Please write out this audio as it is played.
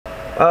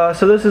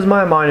So this is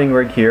my mining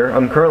rig here.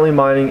 I'm currently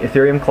mining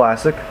Ethereum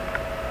Classic.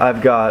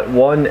 I've got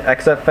one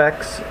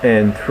XFX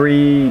and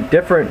 3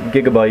 different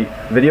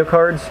gigabyte video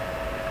cards.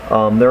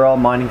 They're all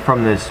mining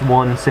from this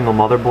one single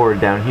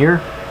motherboard down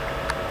here.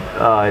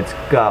 It's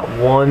got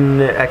one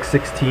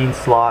X16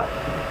 slot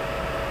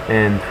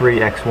and 3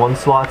 X1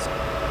 slots.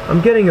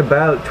 I'm getting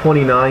about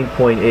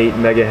 29.8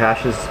 mega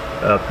hashes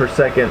per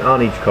second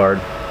on each card.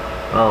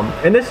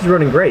 And this is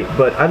running great,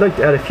 but I'd like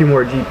to add a few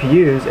more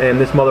GPUs,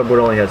 and this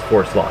motherboard only has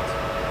 4 slots.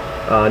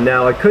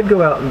 Now I could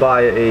go out and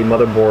buy a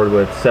motherboard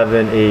with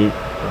 7, 8,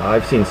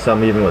 I've seen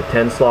some even with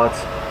 10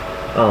 slots.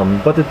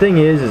 But the thing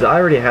is I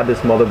already had this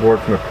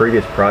motherboard from a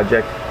previous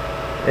project,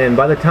 and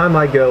by the time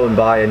I go and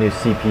buy a new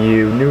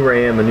CPU, new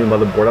RAM, a new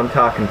motherboard, I'm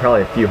talking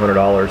probably a few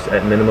 $100s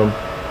at minimum.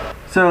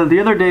 So the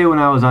other day when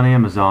I was on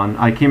Amazon,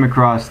 I came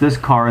across this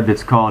card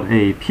that's called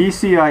a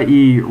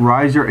PCIe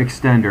riser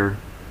extender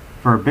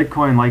for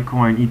Bitcoin,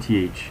 Litecoin,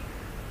 ETH.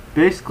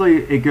 Basically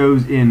it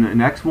goes in an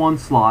X1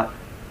 slot,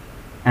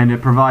 and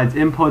it provides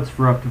inputs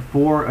for up to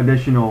 4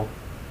 additional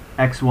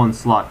X1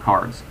 slot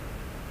cards.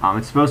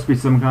 It's supposed to be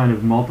some kind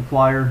of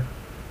multiplier.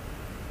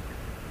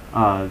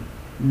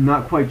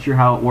 Not quite sure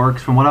how it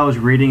works. From what I was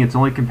reading, it's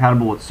only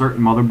compatible with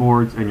certain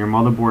motherboards, and your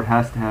motherboard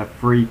has to have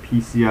free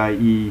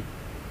PCIe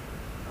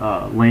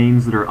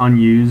lanes that are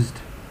unused.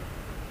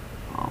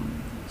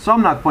 So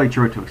I'm not quite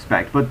sure what to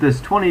expect, but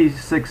this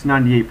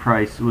 $26.98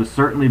 price was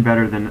certainly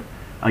better than,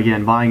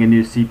 again, buying a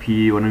new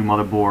CPU, a new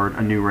motherboard,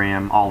 a new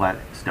RAM, all that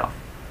stuff.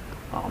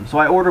 So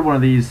I ordered one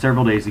of these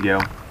several days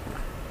ago.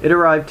 It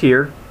arrived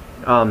here,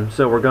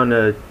 so we're going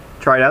to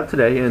try it out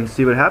today and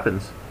see what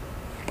happens.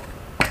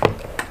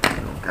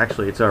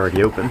 Actually, it's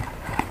already open.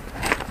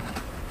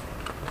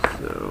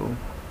 So,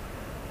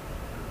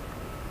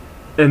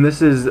 and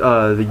this is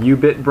the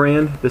U-Bit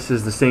brand. This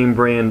is the same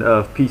brand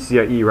of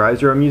PCIe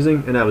riser I'm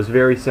using, and I was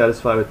very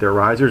satisfied with their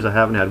risers. I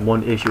haven't had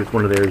one issue with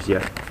one of theirs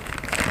yet.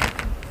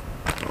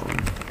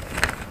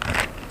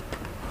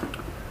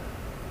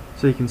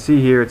 So you can see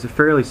here, it's a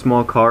fairly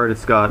small card.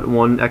 It's got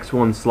one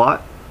X1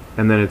 slot,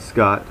 and then it's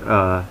got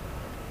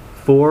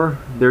 4.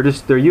 They're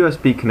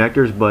USB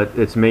connectors, but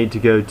it's made to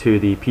go to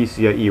the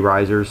PCIe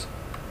risers.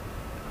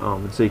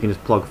 So you can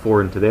just plug 4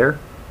 into there.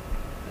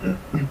 And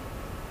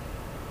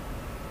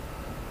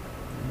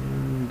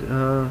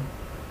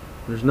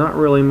there's not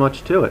really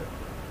much to it.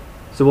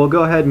 So we'll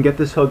go ahead and get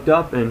this hooked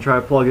up and try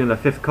to plug in a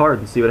 5th card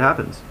and see what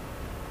happens.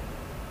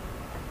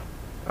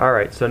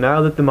 Alright, so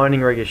now that the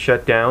mining rig is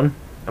shut down,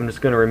 I'm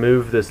just going to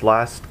remove this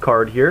last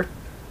card here.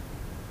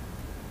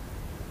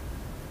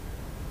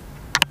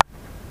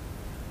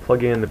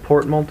 Plug in the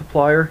port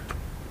multiplier,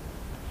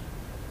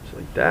 just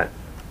like that.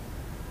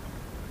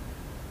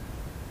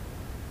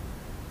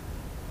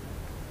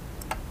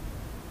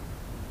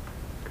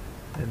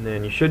 And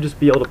then you should just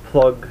be able to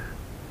plug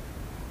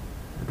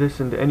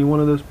this into any one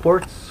of those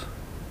ports.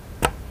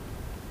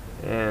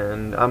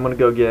 And I'm going to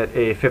go get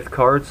a 5th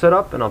card set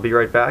up, and I'll be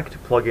right back to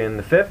plug in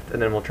the 5th,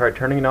 and then we'll try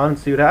turning it on and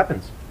see what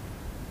happens.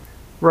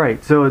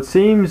 Right, so it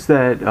seems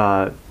that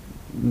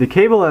the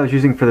cable I was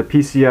using for the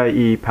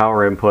PCIe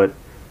power input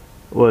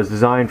was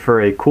designed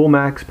for a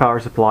Coolmax power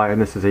supply,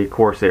 and this is a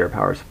Corsair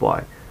power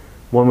supply.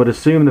 One would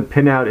assume the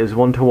pinout is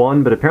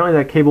 1-to-1, but apparently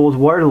that cable was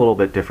wired a little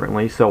bit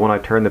differently, so when I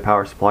turned the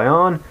power supply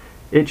on,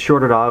 it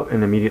shorted out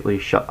and immediately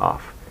shut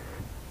off.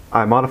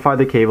 I modified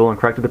the cable and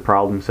corrected the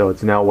problem, so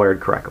it's now wired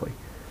correctly.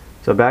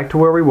 So back to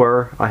where we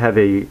were, I have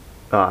a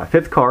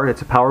 5th card.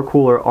 It's a Power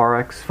Cooler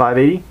RX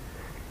 580.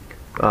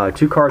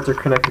 2 cards are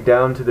connected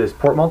down to this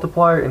port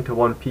multiplier into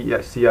one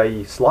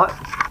PCIe slot.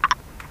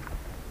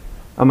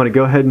 I'm going to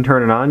go ahead and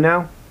turn it on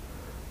now.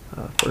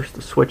 First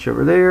the switch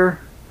over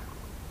there,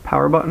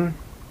 power button,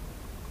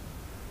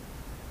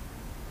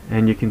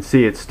 and you can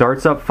see it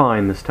starts up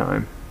fine this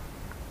time.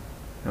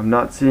 I'm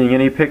not seeing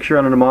any picture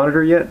on the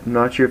monitor yet. I'm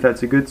not sure if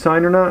that's a good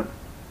sign or not.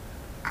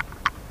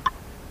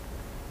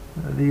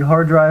 The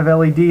hard drive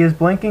LED is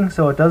blinking,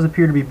 so it does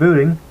appear to be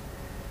booting.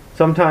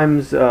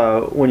 Sometimes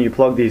when you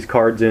plug these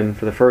cards in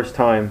for the first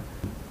time,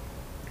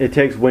 it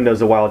takes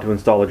Windows a while to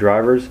install the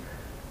drivers.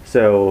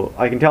 So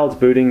I can tell it's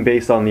booting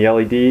based on the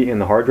LED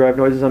and the hard drive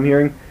noises I'm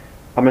hearing.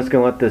 I'm just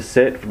going to let this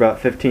sit for about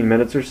 15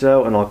 minutes or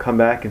so, and I'll come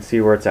back and see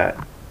where it's at.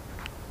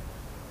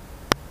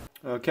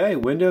 Okay,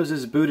 Windows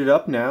is booted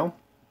up now.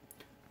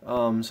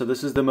 So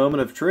this is the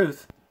moment of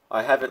truth.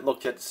 I haven't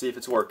looked yet to see if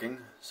it's working,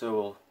 so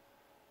we'll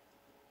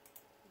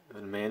go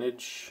and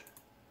manage.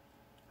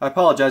 I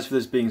apologize for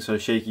this being so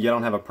shaky. I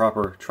don't have a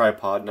proper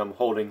tripod, and I'm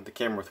holding the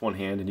camera with one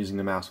hand and using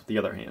the mouse with the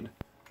other hand.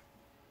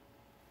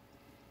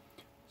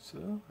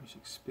 So, let's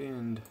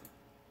expand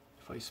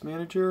Device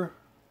Manager.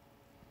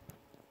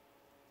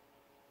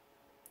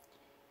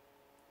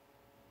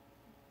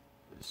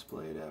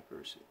 Display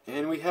adapters.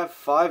 And we have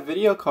 5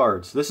 video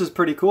cards. This is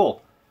pretty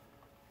cool.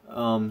 So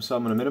I'm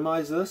going to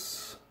minimize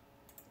this.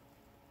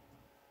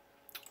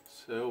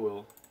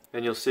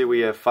 And you'll see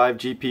we have 5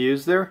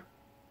 GPUs there.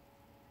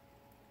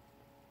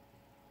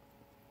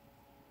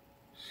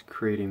 Just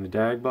creating the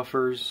DAG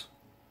buffers.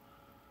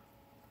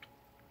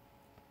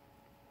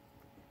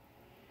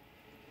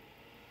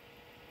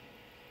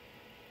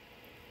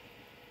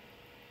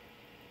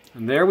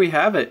 And there we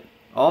have it.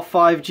 All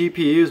 5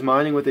 GPUs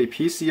mining with a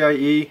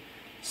PCIe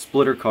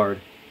splitter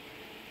card.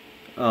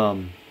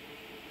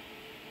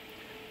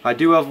 I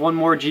do have one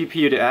more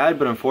GPU to add,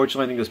 but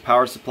unfortunately I think this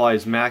power supply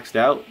is maxed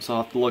out, so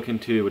I'll have to look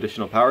into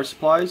additional power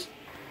supplies.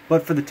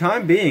 But for the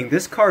time being,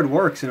 this card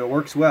works, and it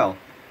works well.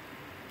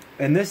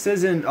 And this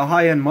isn't a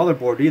high-end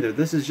motherboard either.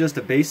 This is just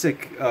a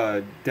basic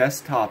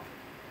desktop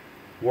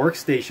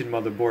workstation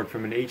motherboard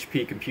from an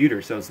HP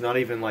computer, so it's not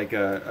even like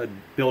a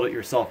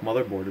build-it-yourself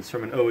motherboard. It's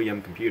from an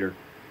OEM computer.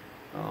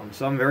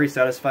 So I'm very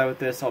satisfied with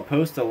this. I'll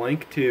post a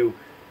link to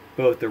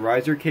both the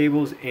riser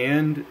cables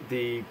and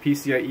the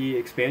PCIe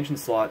expansion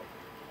slot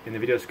in the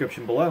video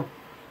description below.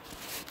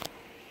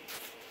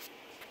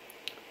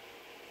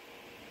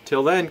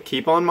 Till then,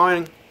 keep on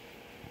mining.